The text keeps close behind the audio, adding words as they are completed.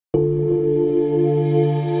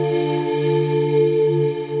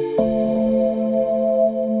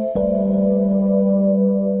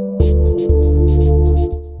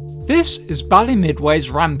Bally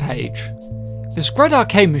Midway's Rampage. This great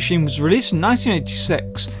arcade machine was released in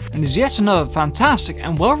 1986 and is yet another fantastic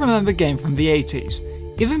and well-remembered game from the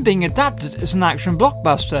 80s, even being adapted as an action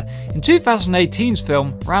blockbuster in 2018's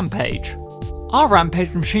film Rampage. Our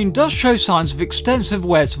Rampage machine does show signs of extensive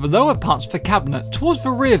wear to the lower parts of the cabinet towards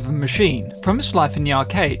the rear of the machine from its life in the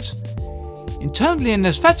arcades. Internally and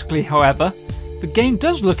aesthetically, however, the game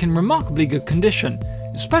does look in remarkably good condition,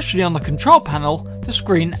 especially on the control panel, the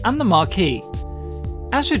screen and the marquee.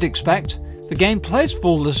 As you'd expect, the game plays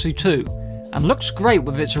flawlessly too, and looks great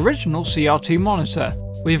with its original CRT monitor.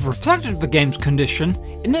 We have reflected the game's condition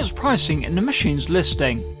in its pricing in the machine's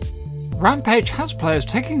listing. Rampage has players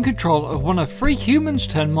taking control of one of 3 humans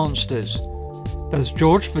turned monsters. There's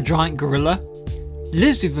George the giant gorilla,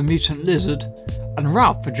 Lizzie the mutant lizard, and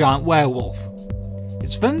Ralph the giant werewolf.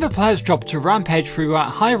 It's then the player's job to rampage throughout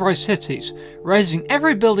high-rise cities, razing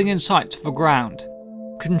every building in sight to the ground.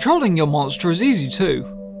 Controlling your monster is easy too,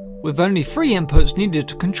 with only 3 inputs needed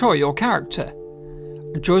to control your character: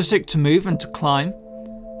 a joystick to move and to climb,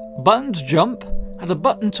 a button to jump, and a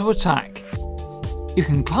button to attack. You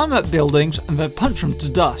can climb up buildings and then punch them to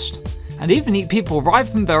dust, and even eat people right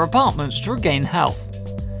from their apartments to regain health.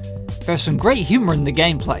 There's some great humour in the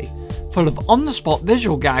gameplay, full of on-the-spot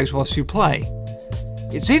visual gags whilst you play.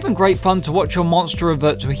 It's even great fun to watch your monster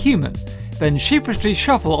revert to a human, then sheepishly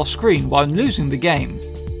shuffle off screen while losing the game.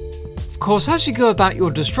 Of course, as you go about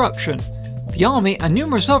your destruction, the army and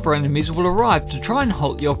numerous other enemies will arrive to try and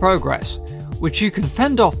halt your progress, which you can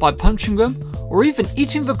fend off by punching them or even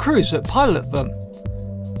eating the crews that pilot them.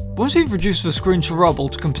 Once you've reduced the screen to rubble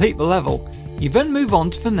to complete the level, you then move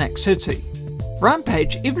on to the next city.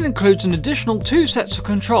 Rampage even includes an additional 2 sets of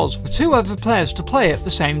controls for 2 other players to play at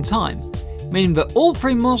the same time, meaning that all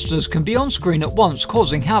 3 monsters can be on screen at once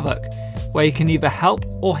causing havoc, where you can either help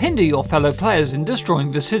or hinder your fellow players in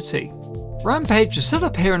destroying the city. Rampage is set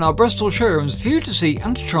up here in our Bristol showrooms for you to see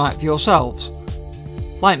and to try it for yourselves.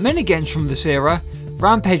 Like many games from this era,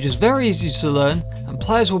 Rampage is very easy to learn and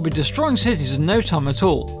players will be destroying cities in no time at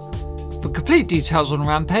all. For complete details on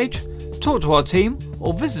Rampage, talk to our team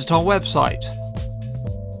or visit our website.